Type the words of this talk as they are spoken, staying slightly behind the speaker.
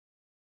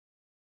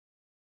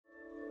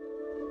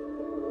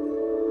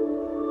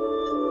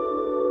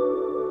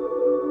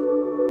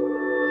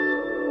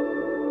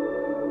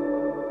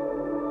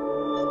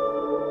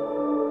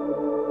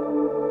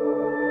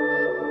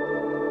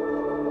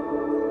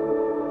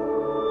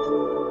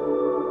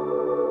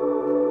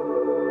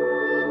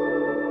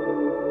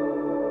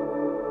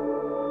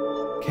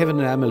Kevin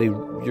and Emily,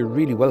 you're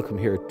really welcome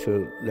here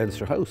to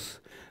Leinster House.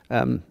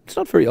 It's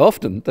not very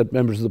often that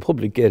members of the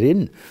public get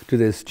in to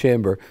this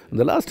chamber. And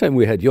the last time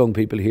we had young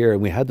people here,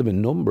 and we had them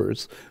in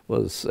numbers,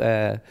 was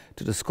to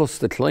discuss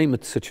the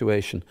climate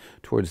situation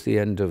towards the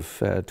end of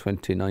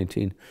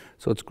 2019.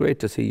 So it's great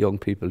to see young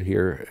people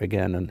here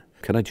again. And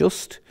can I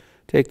just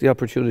take the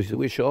opportunity to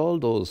wish all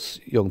those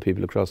young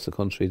people across the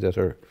country that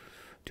are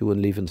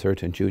doing Leaving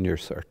Cert and Junior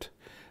Cert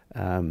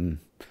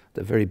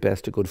the very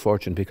best of good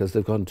fortune, because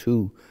they've gone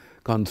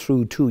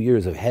through 2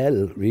 years of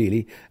hell,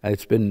 really.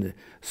 It's been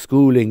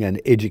schooling and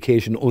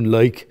education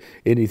unlike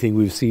anything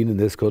we've seen in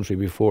this country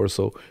before.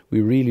 So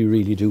we really,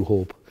 really do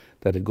hope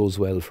that it goes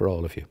well for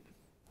all of you.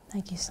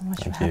 Thank you so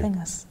much for having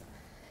us.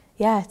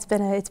 Yeah, it's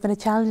been a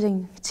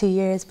challenging 2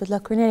 years, but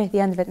look, we're nearly at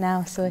the end of it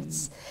now, so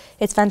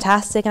it's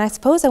fantastic. And I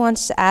suppose I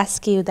wanted to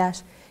ask you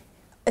that,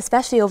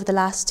 especially over the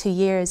last 2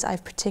 years,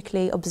 I've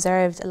particularly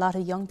observed a lot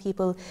of young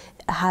people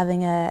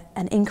having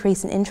an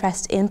increase in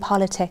interest in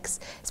politics,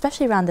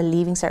 especially around the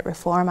Leaving Cert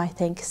reform, I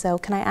think. So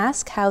can I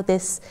ask how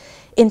this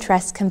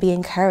interest can be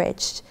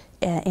encouraged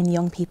in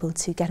young people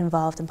to get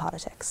involved in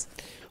politics?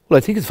 Well,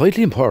 I think it's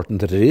vitally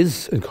important that it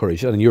is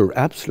encouraged, and you're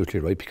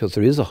absolutely right, because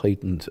there is a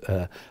heightened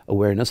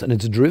awareness, and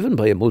it's driven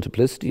by a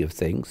multiplicity of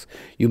things.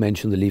 You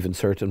mentioned the Leaving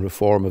Cert and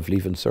reform of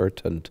Leaving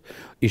Cert and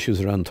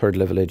issues around third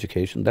level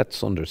education.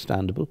 That's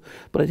understandable.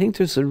 But I think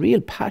there's a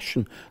real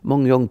passion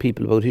among young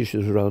people about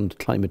issues around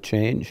climate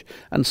change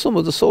and some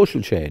of the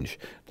social change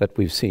that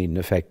we've seen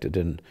affected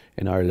in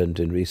Ireland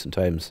in recent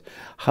times.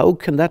 How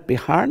can that be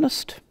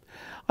harnessed?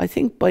 I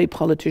think by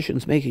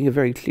politicians making it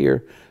very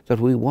clear that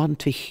we want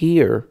to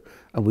hear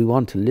and we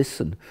want to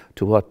listen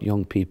to what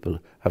young people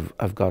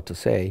have got to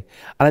say.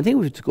 And I think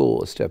we have to go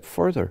a step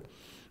further.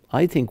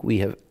 I think we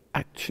have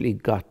actually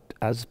got,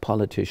 as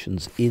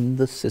politicians in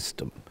the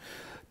system,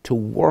 to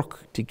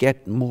work to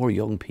get more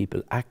young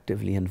people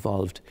actively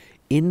involved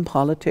in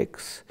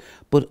politics,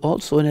 but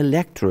also in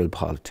electoral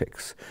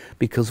politics,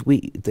 because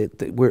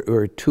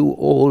we're too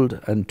old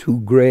and too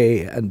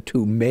grey and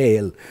too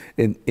male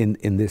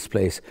in this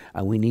place,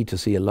 and we need to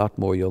see a lot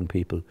more young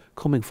people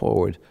coming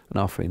forward and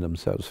offering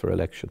themselves for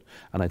election.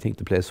 And I think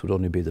the place would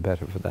only be the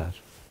better for that.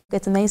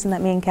 It's amazing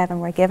that me and Kevin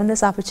were given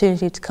this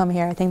opportunity to come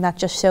here. I think that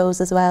just shows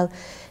as well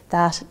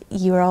that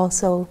you are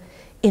also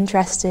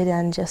interested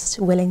and just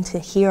willing to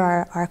hear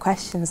our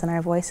questions and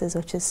our voices,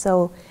 which is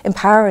so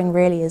empowering,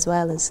 really, as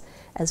well as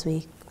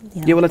we,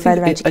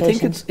 further education. I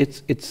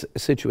think it's a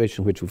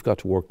situation in which we've got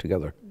to work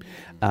together.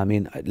 I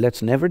mean,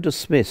 let's never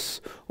dismiss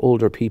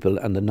older people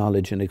and the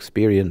knowledge and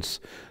experience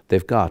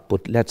they've got,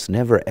 but let's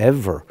never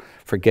ever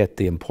forget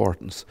the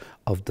importance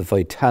of the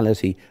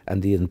vitality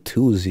and the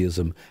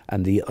enthusiasm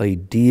and the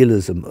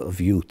idealism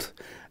of youth.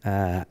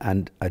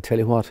 And I tell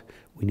you what,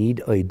 we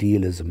need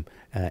idealism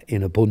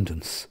in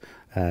abundance,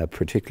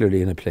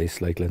 particularly in a place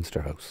like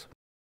Leinster House.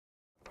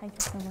 Thank you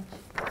so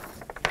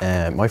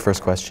much. My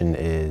first question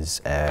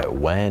is,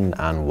 when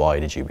and why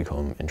did you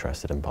become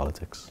interested in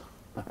politics?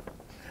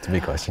 It's a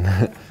big question.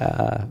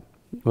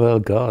 Well,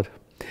 God,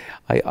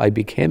 I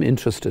became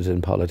interested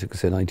in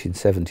politics in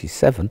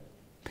 1977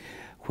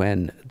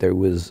 when there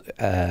was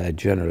a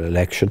general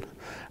election,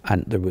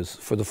 and there was,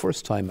 for the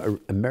first time,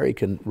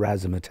 American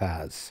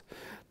razzmatazz.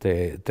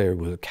 There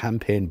were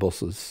campaign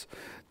buses,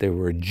 there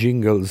were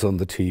jingles on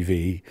the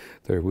TV,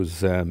 there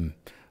was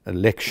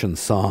election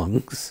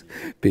songs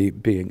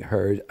being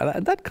heard,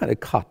 and that kind of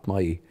caught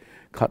my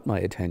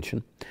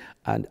attention.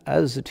 And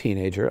as a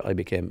teenager, I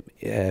became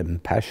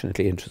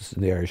passionately interested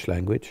in the Irish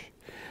language.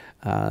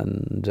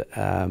 And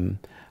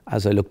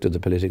as I looked at the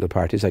political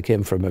parties, I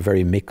came from a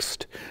very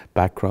mixed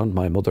background.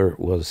 My mother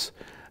was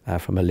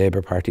from a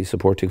Labour Party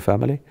supporting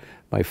family.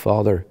 My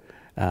father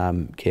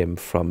came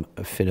from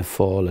a Fianna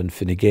Fáil and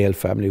Fine Gael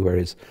family, where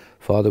his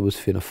father was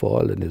Fianna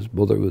Fáil and his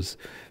mother was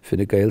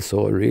Fine Gael.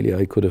 So really,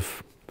 I could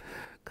have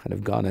kind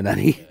of gone in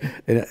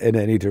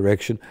any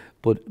direction,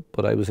 but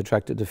I was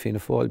attracted to Fianna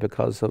Fáil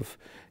because of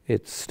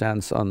its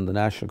stance on the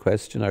national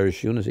question,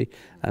 Irish unity,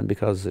 and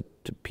because it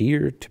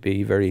appeared to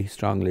be very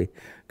strongly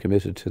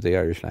committed to the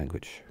Irish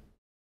language.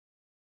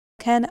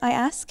 Can I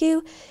ask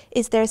you,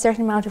 is there a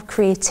certain amount of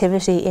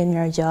creativity in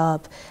your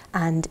job,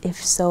 and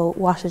if so,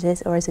 what it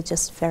is, or is it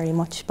just very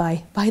much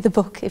by the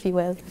book, if you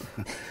will?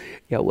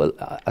 Yeah, well,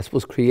 I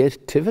suppose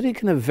creativity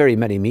can have very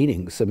many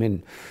meanings. I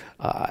mean,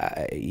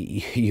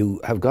 you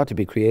have got to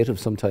be creative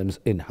sometimes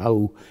in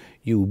how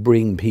you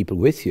bring people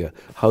with you,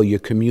 how you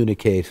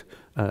communicate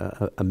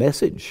a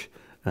message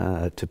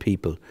to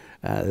people.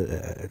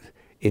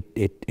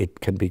 It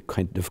can be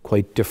kind of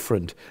quite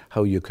different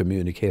how you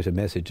communicate a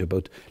message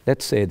about,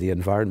 let's say, the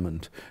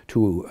environment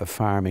to a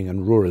farming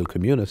and rural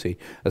community,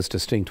 as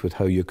distinct with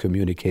how you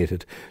communicate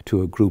it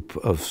to a group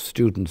of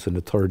students in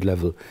a third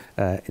level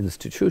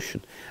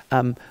institution.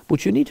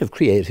 But you need to have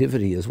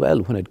creativity as well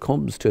when it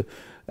comes to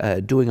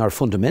doing our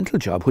fundamental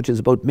job, which is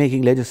about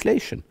making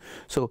legislation.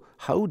 So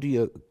how do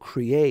you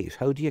create,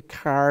 how do you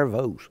carve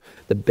out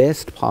the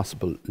best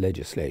possible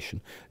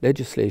legislation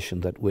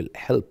that will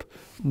help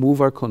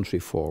move our country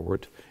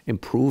forward,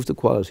 improve the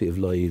quality of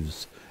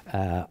lives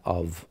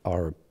of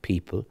our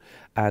people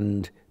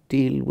and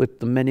deal with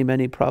the many,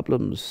 many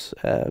problems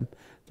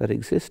that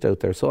exist out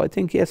there. So I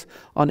think, yes,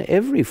 on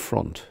every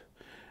front,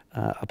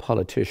 a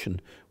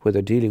politician,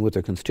 whether dealing with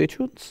their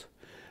constituents,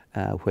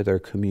 whether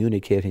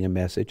communicating a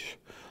message,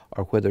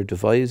 or whether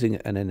devising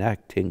and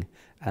enacting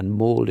and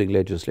moulding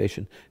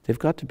legislation, they've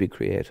got to be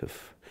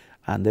creative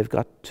and they've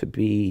got to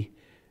be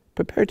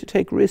prepared to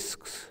take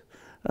risks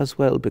as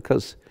well,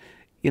 because,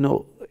 you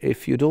know,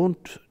 if you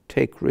don't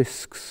take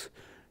risks,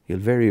 you'll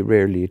very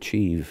rarely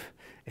achieve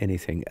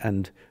anything.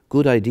 And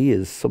good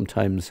ideas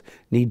sometimes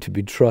need to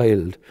be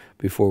trialled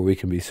before we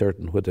can be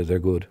certain whether they're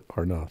good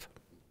or not.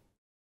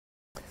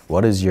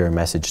 What is your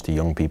message to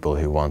young people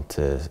who want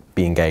to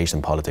be engaged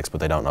in politics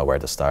but they don't know where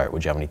to start?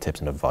 Would you have any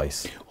tips and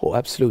advice? Oh,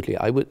 absolutely.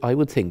 I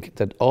would think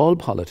that all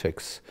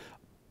politics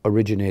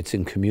originates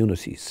in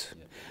communities.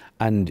 Yeah.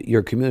 And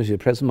your community at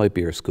present might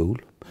be your school,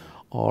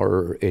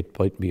 or it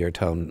might be your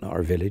town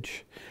or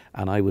village.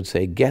 And I would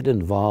say get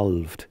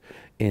involved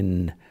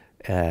in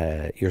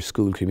your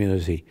school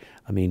community.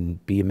 I mean,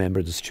 be a member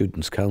of the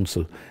Students'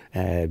 Council,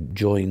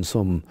 join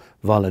some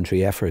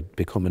voluntary effort,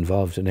 become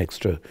involved in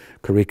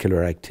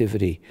extracurricular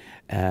activity.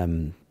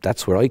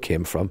 That's where I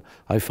came from.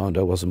 I found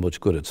I wasn't much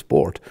good at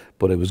sport,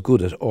 but I was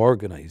good at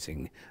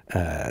organising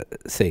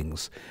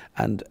things.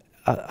 And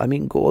I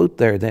mean, go out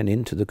there then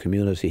into the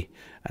community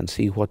and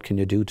see what can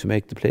you do to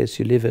make the place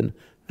you live in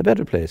a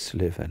better place to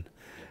live in,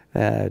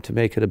 to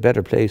make it a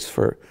better place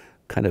for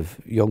kind of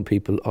young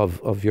people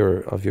of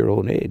your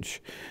own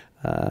age.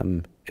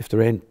 If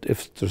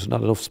there's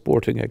not enough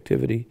sporting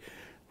activity,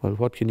 well,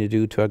 what can you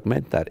do to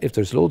augment that? If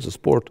there's loads of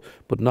sport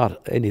but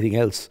not anything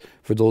else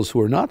for those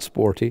who are not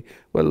sporty,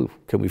 well,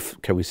 can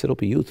we set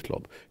up a youth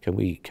club? Can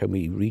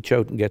we reach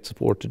out and get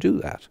support to do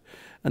that?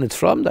 And it's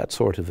from that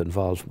sort of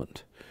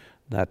involvement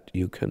that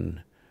you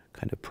can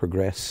kind of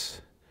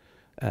progress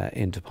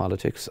into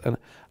politics. And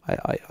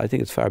I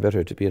think it's far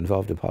better to be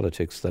involved in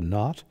politics than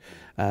not.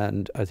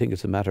 And I think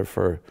it's a matter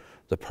for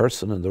the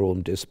person and their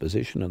own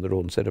disposition and their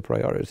own set of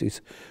priorities,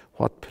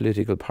 what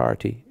political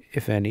party,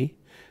 if any,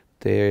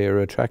 they are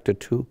attracted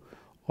to,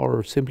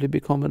 or simply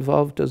become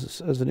involved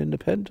as an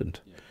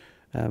independent.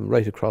 Yeah.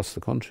 Right across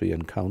the country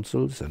in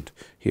councils and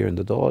here in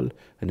the Dáil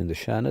and in the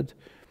Seanad,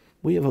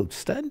 we have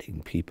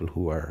outstanding people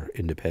who are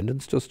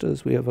independents, just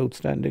as we have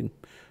outstanding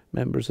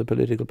members of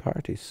political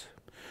parties.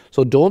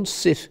 So don't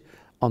sit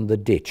on the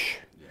ditch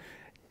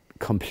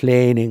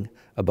complaining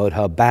about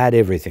how bad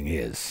everything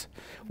is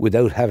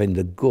without having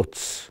the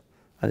guts,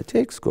 and it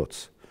takes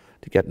guts,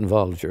 to get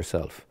involved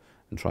yourself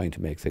in trying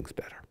to make things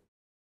better.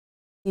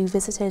 You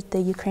visited the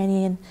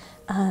Ukrainian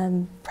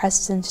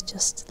president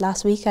just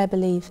last week, I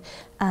believe,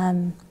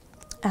 and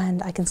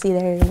I can see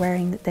there you're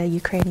wearing the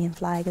Ukrainian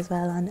flag as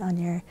well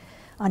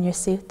on your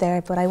suit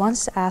there. But I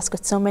wanted to ask,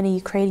 with so many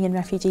Ukrainian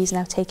refugees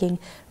now taking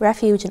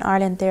refuge in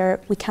Ireland,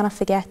 we cannot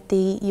forget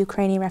the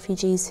Ukrainian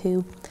refugees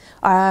who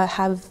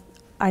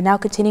are now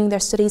continuing their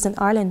studies in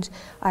Ireland.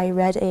 I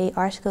read an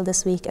article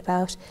this week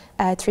about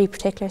 3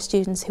 particular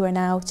students who are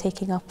now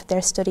taking up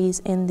their studies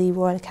in the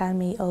Royal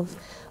Academy of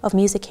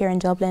Music here in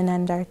Dublin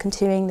and are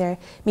continuing their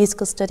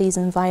musical studies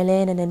in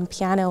violin and in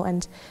piano.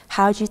 And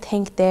how do you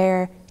think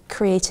their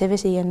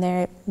creativity and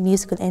their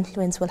musical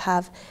influence will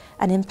have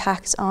an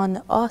impact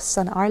on us,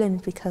 on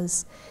Ireland?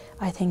 Because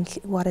I think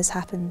what has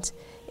happened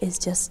is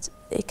just,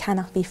 it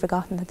cannot be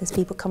forgotten that there's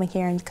people coming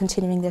here and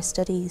continuing their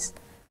studies.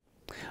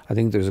 I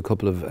think there's a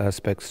couple of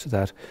aspects to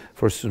that.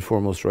 First and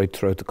foremost, right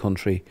throughout the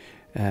country,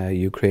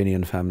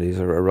 Ukrainian families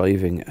are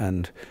arriving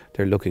and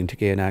they're looking to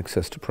gain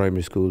access to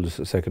primary schools,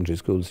 to secondary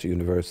schools, to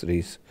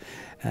universities.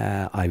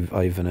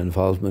 I've an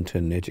involvement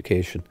in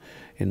education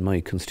in my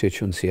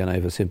constituency, and I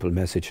have a simple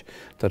message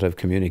that I've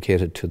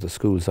communicated to the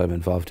schools I'm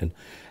involved in,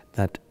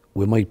 that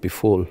we might be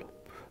full,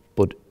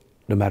 but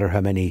no matter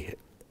how many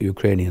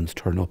Ukrainians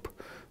turn up,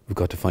 we've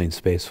got to find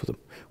space for them.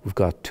 We've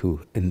got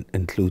to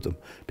include them,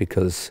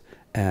 because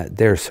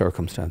their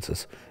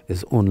circumstances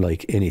is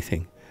unlike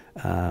anything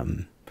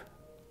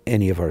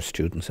any of our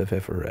students have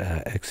ever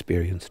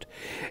experienced.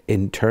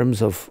 In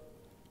terms of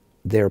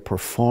their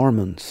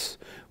performance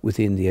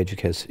within the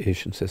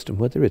education system,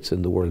 whether it's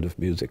in the world of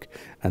music,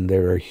 and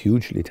there are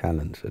hugely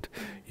talented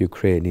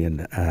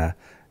Ukrainian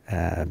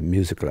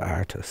musical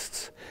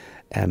artists,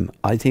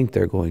 I think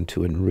they're going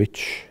to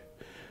enrich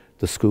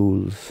the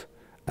schools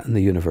and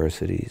the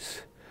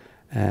universities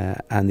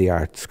and the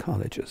arts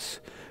colleges,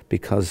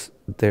 because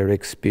their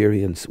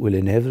experience will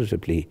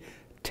inevitably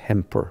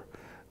temper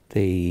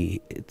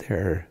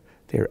their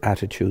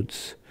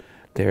attitudes,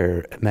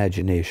 their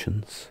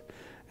imaginations,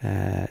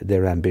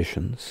 their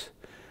ambitions,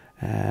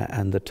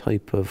 and the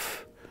type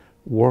of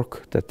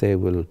work that they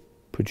will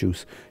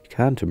produce. You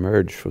can't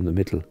emerge from the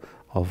middle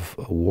of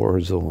a war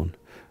zone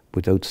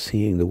without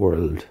seeing the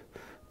world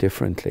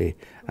differently,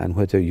 and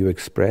whether you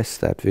express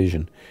that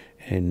vision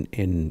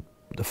in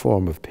the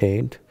form of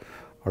paint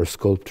or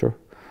sculpture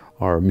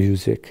or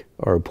music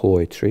or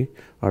poetry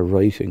or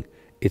writing,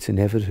 it's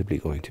inevitably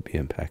going to be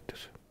impacted.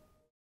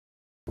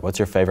 What's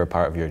your favourite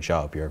part of your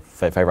job, your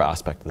favourite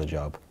aspect of the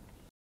job?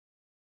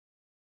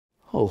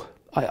 Oh,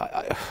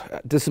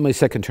 This is my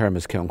second term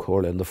as Ceann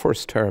Comhairle. In the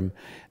first term,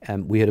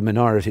 we had a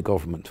minority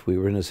government. We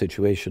were in a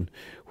situation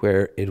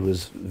where it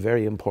was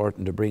very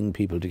important to bring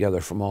people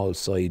together from all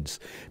sides,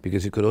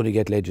 because you could only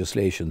get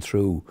legislation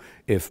through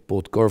if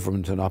both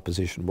government and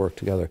opposition worked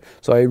together.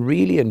 So I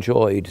really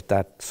enjoyed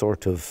that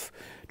sort of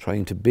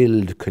trying to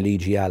build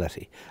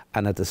collegiality,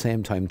 and at the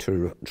same time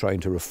trying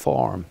to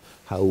reform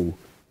how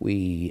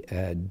we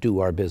do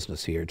our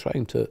business here,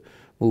 trying to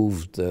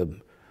move the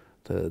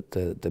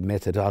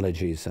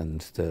methodologies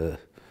and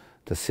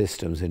the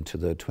systems into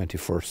the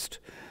 21st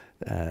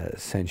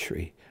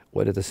century,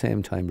 while at the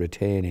same time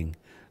retaining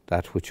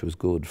that which was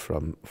good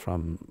from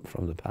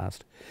the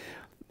past.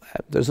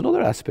 There's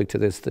another aspect to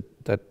this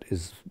that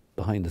is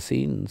behind the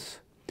scenes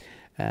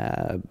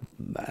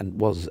and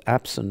was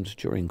absent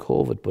during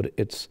COVID, but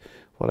it's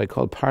what I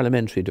call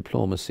parliamentary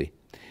diplomacy.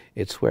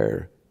 It's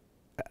where,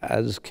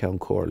 as Ceann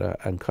Comhairle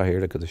and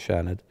Cathaoirleach of the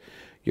Seanad,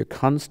 you're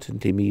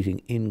constantly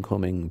meeting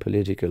incoming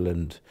political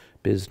and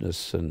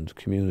business and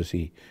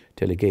community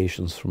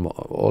delegations from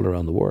all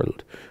around the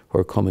world who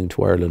are coming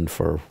to Ireland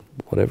for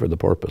whatever the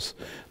purpose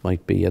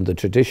might be. And the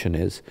tradition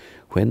is,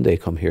 when they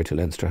come here to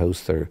Leinster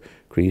House, they're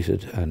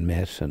greeted and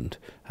met and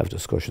have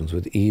discussions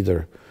with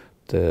either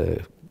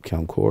the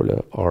Ceann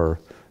Comhairle or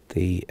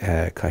the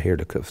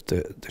Cathaoirleach of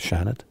the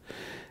Seanad.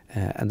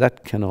 And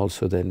that can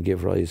also then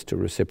give rise to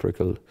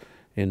reciprocal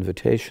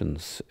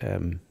invitations.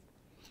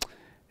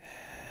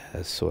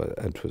 So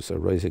it was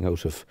arising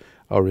out of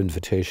our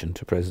invitation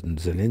to President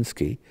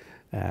Zelensky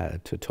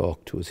to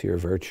talk to us here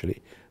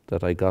virtually,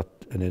 that I got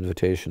an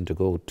invitation to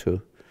go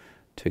to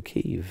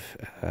Kyiv.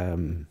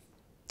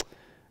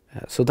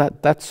 So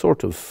that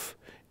sort of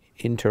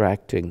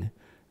interacting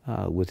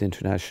with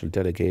international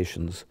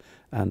delegations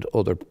and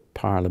other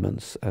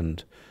parliaments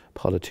and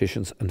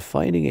politicians, and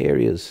finding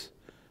areas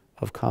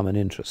of common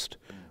interest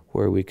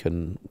where we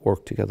can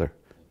work together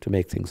to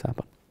make things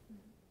happen.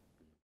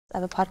 I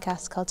have a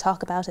podcast called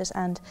Talk About It,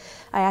 and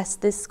I asked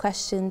this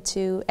question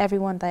to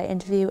everyone that I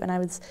interview, and I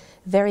was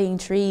very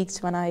intrigued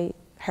when I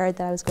heard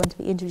that I was going to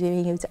be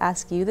interviewing you to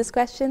ask you this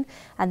question,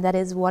 and that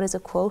is, what is a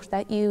quote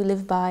that you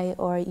live by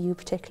or you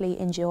particularly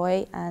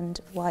enjoy, and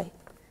why?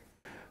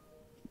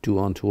 Do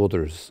unto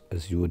others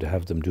as you would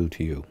have them do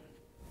to you.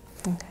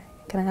 Okay.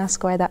 Can I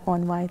ask why that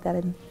one, why that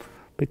in?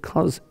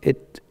 Because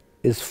it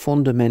is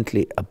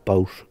fundamentally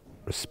about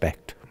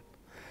respect.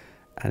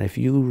 And if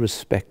you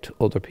respect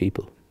other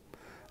people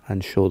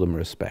and show them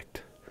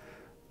respect,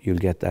 you'll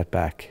get that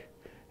back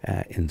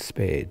in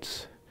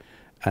spades.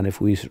 And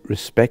if we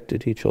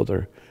respected each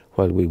other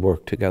while we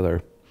work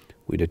together,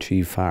 we'd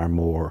achieve far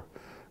more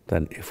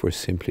than if we're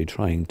simply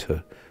trying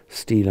to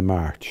steal a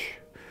march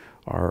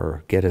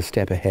or get a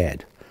step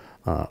ahead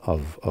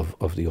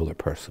of the other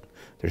person.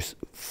 There's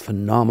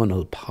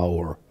phenomenal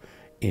power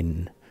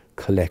in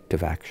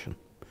collective action,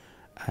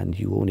 and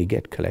you only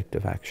get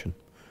collective action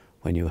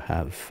when you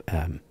have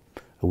a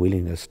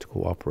willingness to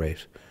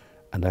cooperate,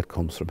 and that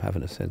comes from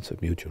having a sense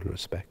of mutual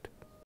respect.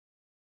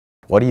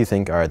 What do you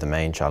think are the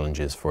main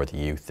challenges for the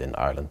youth in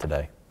Ireland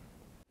today?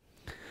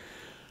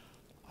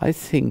 I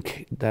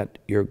think that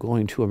you're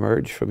going to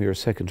emerge from your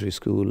secondary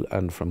school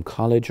and from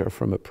college or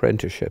from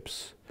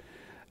apprenticeships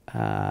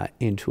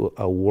into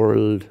a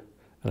world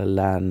and a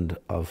land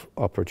of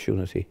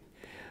opportunity.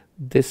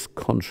 This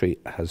country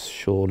has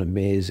shown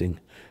amazing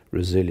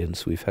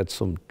resilience. We've had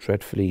some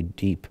dreadfully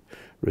deep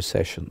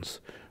recessions,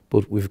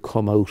 but we've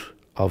come out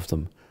of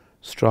them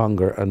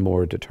stronger and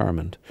more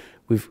determined.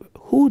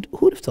 Who'd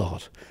have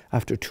thought,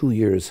 after 2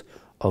 years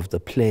of the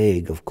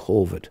plague of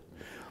COVID,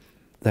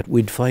 that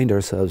we'd find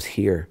ourselves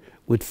here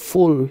with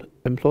full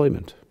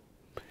employment?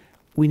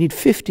 We need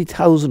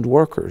 50,000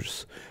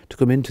 workers to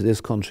come into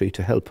this country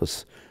to help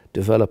us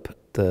develop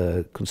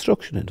the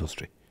construction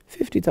industry.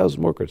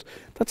 50,000 workers.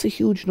 That's a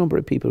huge number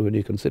of people when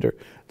you consider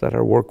that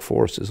our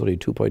workforce is only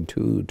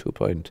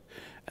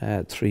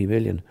 2.3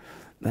 million.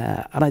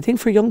 And I think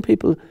for young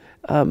people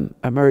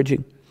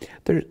emerging,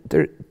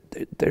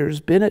 there's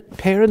been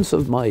parents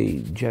of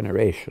my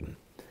generation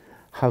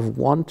have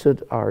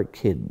wanted our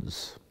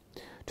kids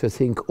to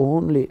think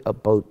only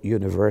about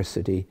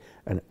university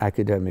and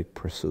academic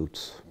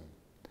pursuits.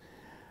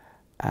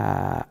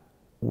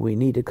 We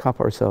need to cop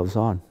ourselves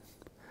on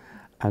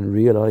and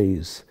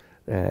realise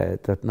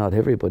that not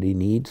everybody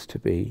needs to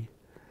be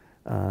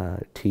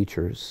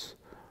teachers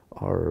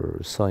or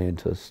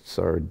scientists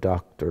or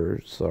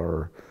doctors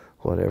or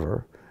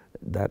whatever,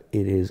 that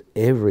it is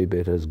every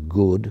bit as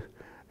good,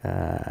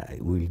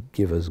 will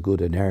give us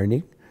good an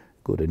earning,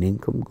 good an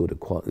income, good a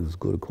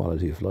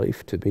quality of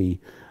life, to be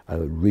a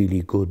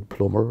really good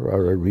plumber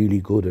or a really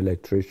good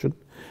electrician.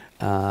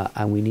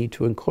 And we need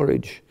to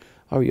encourage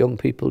our young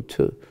people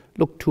to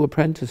look to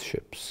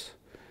apprenticeships,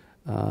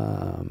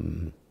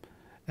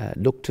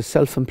 look to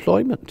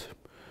self-employment,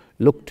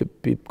 look to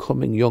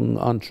becoming young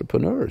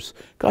entrepreneurs.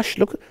 Gosh,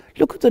 look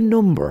at the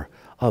number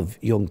of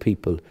young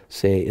people,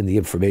 say, in the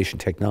information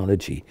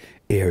technology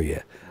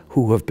area,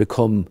 who have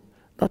become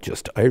not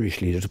just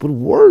Irish leaders, but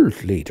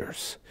world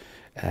leaders.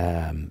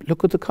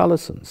 Look at the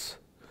Collisons.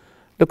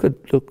 Look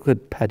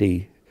at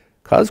Paddy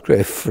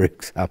Cosgrave, for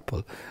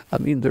example. I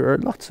mean, there are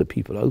lots of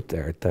people out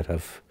there that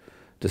have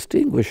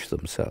distinguished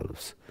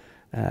themselves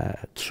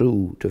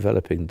through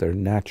developing their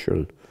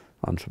natural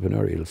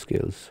entrepreneurial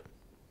skills.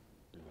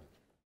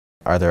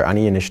 Are there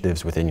any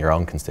initiatives within your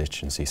own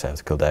constituency,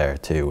 South Kildare,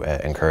 to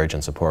encourage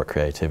and support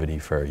creativity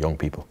for young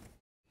people?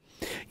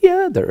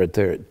 Yeah,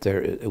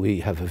 we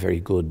have a very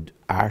good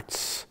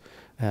arts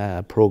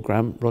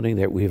programme running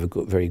there. We have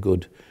a very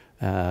good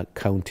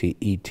county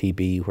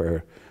ETB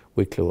where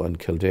Wicklow and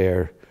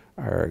Kildare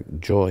are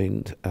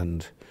joined,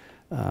 and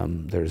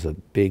there's a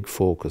big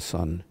focus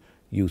on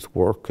youth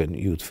work and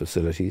youth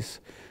facilities.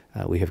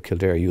 We have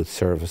Kildare Youth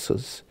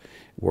Services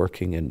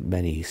working in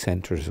many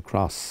centres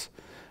across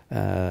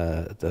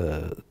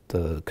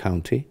the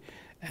county.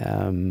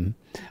 And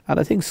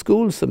I think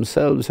schools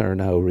themselves are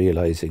now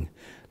realising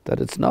that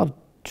it's not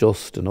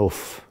just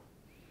enough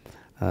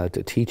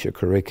to teach a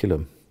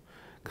curriculum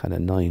kind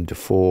of 9 to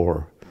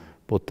 4,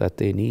 but that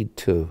they need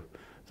to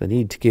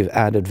give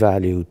added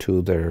value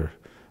to their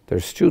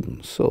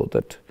students, so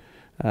that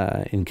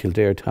in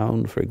Kildare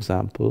town, for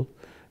example,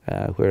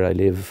 where I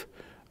live,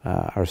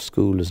 our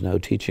school is now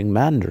teaching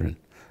Mandarin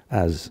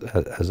as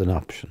an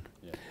option.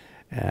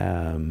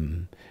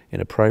 In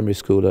a primary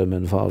school I'm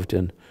involved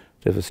in,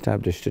 they've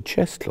established a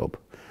chess club.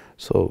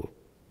 So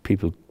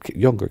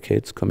younger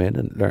kids come in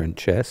and learn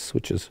chess,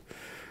 which is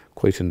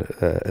quite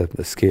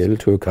a skill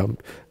to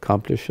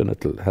accomplish, and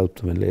it'll help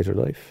them in later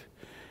life.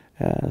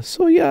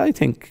 So yeah, I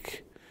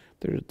think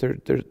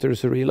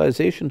there's a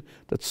realisation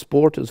that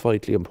sport is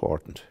vitally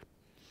important,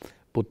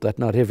 but that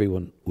not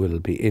everyone will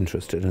be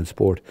interested in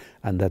sport,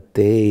 and that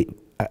they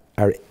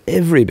are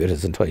every bit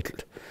as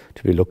entitled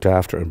to be looked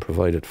after and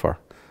provided for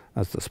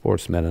as the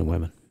sportsmen and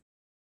women.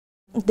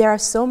 There are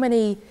so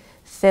many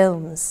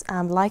films,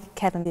 like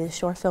Kevin did a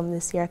short film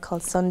this year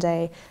called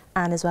Sunday,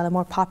 and as well a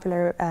more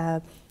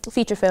popular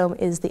feature film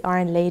is The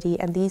Iron Lady,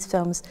 and these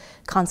films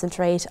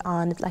concentrate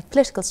on like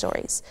political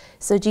stories.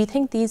 So do you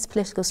think these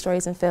political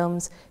stories and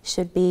films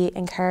should be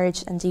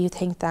encouraged, and do you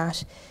think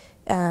that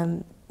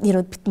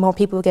more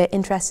people will get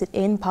interested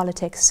in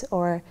politics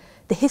or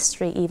the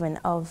history even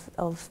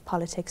of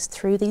politics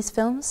through these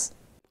films?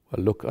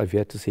 Well, look, I've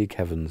yet to see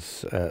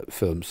Kevin's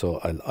film, so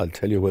I'll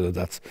tell you whether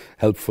that's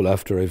helpful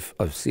after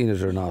I've seen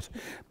it or not.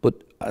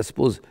 But I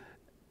suppose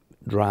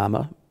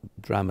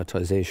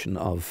dramatisation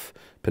of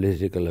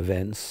political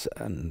events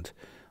and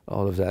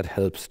all of that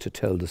helps to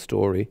tell the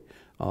story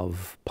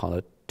of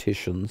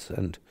politicians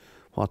and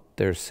what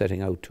they're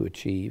setting out to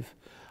achieve.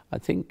 I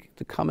think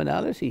the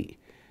commonality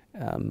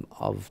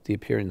of the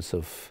appearance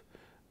of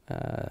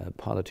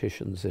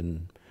politicians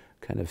in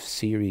kind of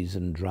series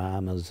and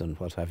dramas and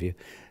what have you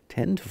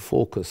tend to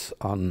focus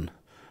on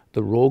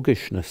the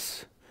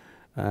roguishness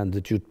and the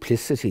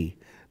duplicity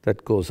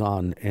that goes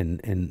on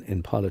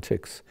in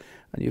politics.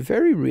 And you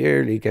very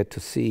rarely get to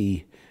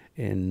see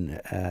in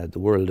the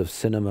world of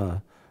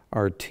cinema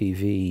or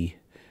TV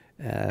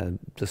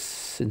the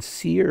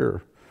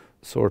sincere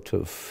sort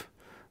of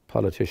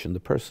politician, the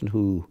person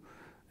who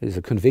is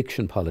a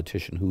conviction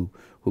politician who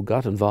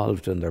got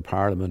involved in their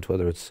parliament,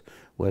 whether it's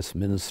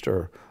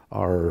Westminster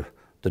or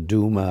the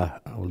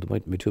Duma. Well, there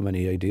mightn't be too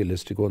many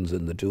idealistic ones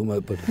in the Duma,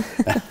 but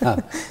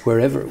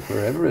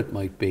wherever it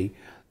might be.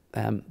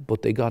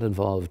 But they got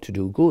involved to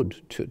do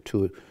good,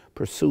 to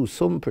pursue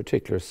some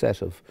particular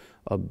set of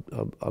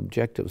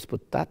objectives.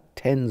 But that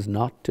tends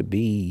not to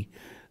be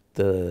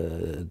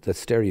the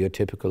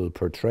stereotypical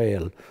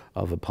portrayal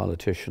of a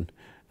politician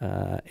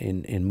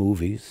in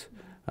movies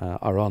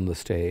or on the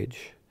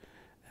stage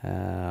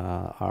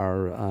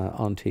or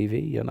on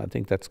TV. And I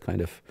think that's kind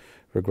of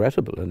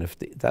regrettable, and if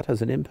that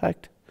has an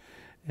impact,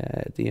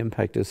 the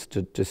impact is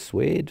to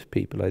dissuade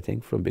people, I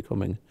think, from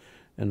becoming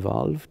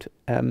involved.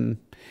 In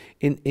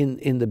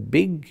the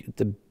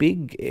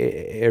big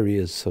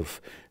areas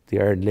of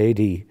the Iron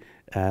Lady,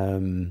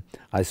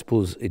 I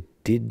suppose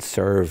it did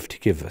serve to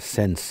give a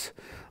sense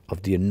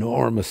of the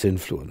enormous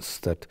influence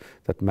that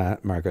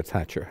Margaret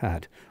Thatcher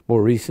had.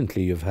 More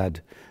recently, you've had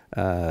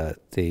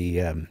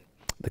the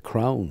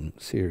Crown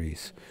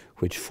series,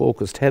 which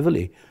focused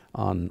heavily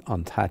on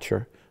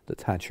Thatcher, the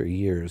Thatcher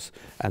years,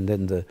 and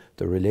then the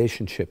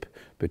relationship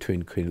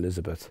between Queen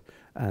Elizabeth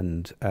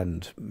and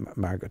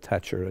Margaret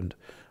Thatcher. And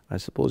I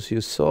suppose you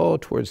saw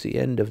towards the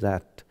end of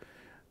that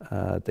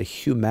the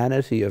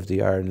humanity of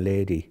the Iron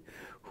Lady,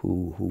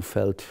 who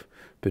felt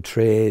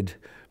betrayed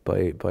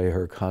by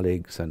her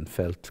colleagues and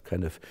felt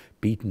kind of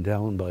beaten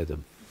down by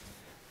them.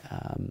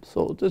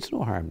 So there's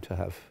no harm to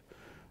have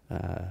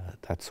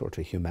that sort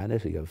of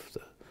humanity of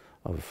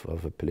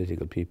a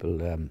political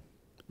people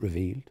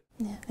revealed.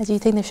 Yeah. Do you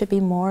think there should be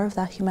more of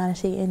that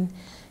humanity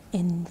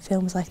in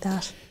films like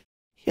that?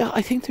 Yeah,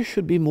 I think there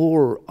should be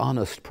more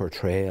honest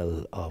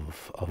portrayal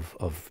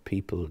of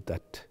people,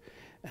 that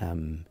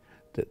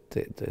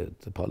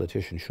the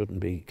politician shouldn't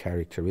be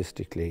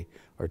characteristically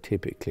or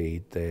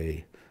typically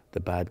the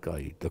bad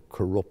guy, the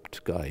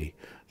corrupt guy,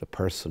 the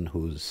person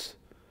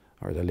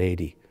or the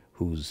lady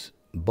who's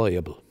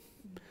buyable.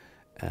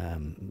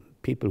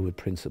 People with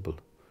principle.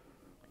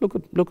 Look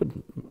at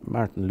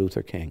Martin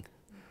Luther King.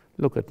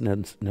 look at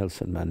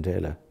Nelson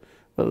Mandela.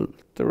 Well,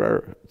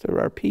 there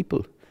are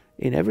people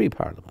in every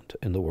parliament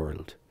in the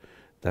world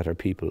that are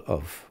people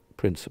of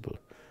principle,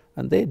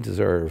 and they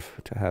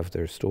deserve to have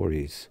their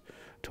stories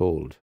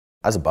told.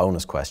 As a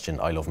bonus question,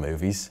 I love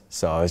movies,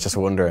 so I was just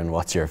wondering,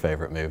 what's your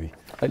favourite movie?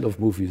 I love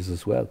movies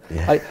as well.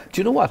 Yeah.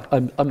 Do you know what?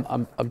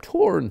 I'm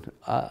torn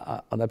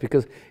on that,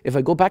 because if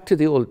I go back to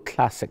the old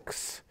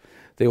classics,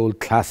 the old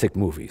classic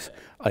movies,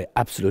 I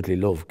absolutely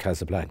love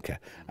Casablanca,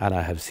 and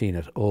I have seen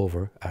it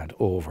over and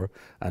over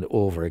and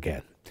over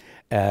again.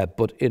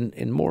 But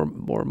in more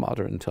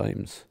modern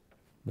times,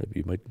 maybe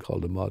you mightn't call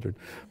them modern,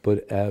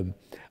 but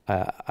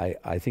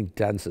I think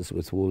Dances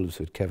with Wolves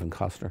with Kevin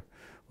Costner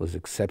was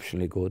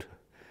exceptionally good.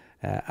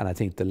 And I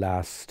think The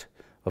Last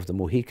of the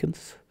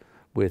Mohicans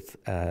with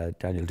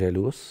Daniel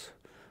Day-Lewis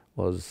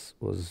was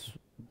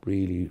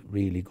really,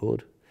 really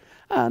good.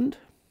 And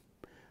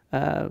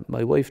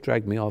my wife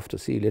dragged me off to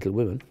see Little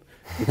Women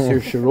with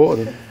Saoirse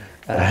Ronan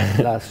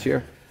last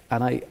year,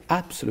 and I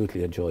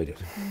absolutely enjoyed it.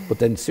 But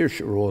then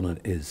Saoirse Ronan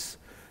is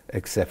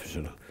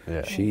exceptional.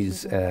 Yeah.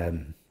 She's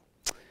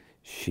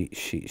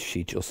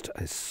she just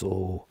is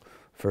so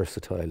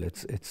versatile.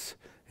 It's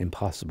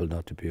impossible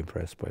not to be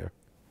impressed by her.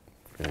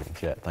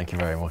 Brilliant. Yeah, thank you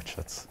very much.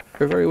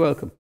 You're very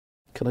welcome.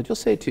 Can I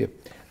just say to you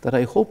that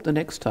I hope the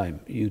next time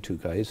you two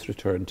guys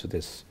return to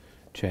this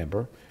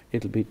chamber,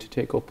 it'll be to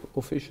take up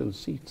official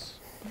seats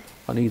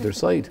on either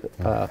side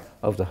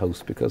of the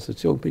house, because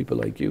it's young people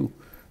like you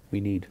we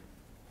need.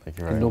 Thank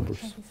you very in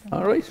numbers. much.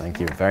 All right. Thank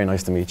you. Very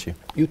nice to meet you.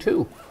 You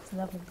too. It's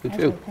lovely. You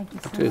too. Thank you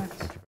so much.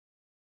 Thank you.